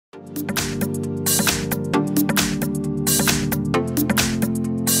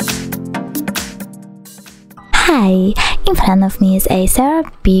Hi, in front of me is Acer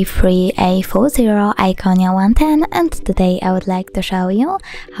B3-A40 Iconia One, and today I would like to show you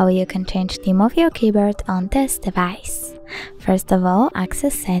how you can change theme of your keyboard on this device. First of all,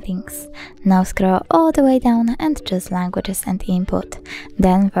 access settings. Now scroll all the way down and choose languages and input.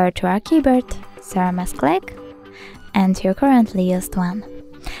 Then virtual keyboard, CMS click, and your currently used one.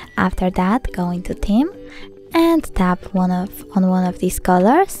 After that, go into theme and tap on one of these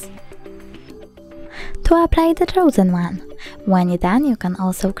colors to apply the chosen one. When you're done, you can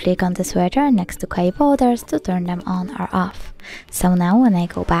also click on the switcher next to keyboarders to turn them on or off. So now when I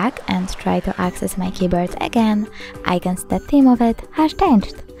go back and try to access my keyboard again, I can see the theme of it has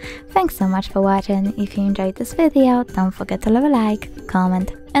changed. Thanks so much for watching. If you enjoyed this video, don't forget to leave a like,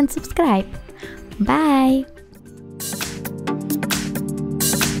 comment and subscribe. Bye!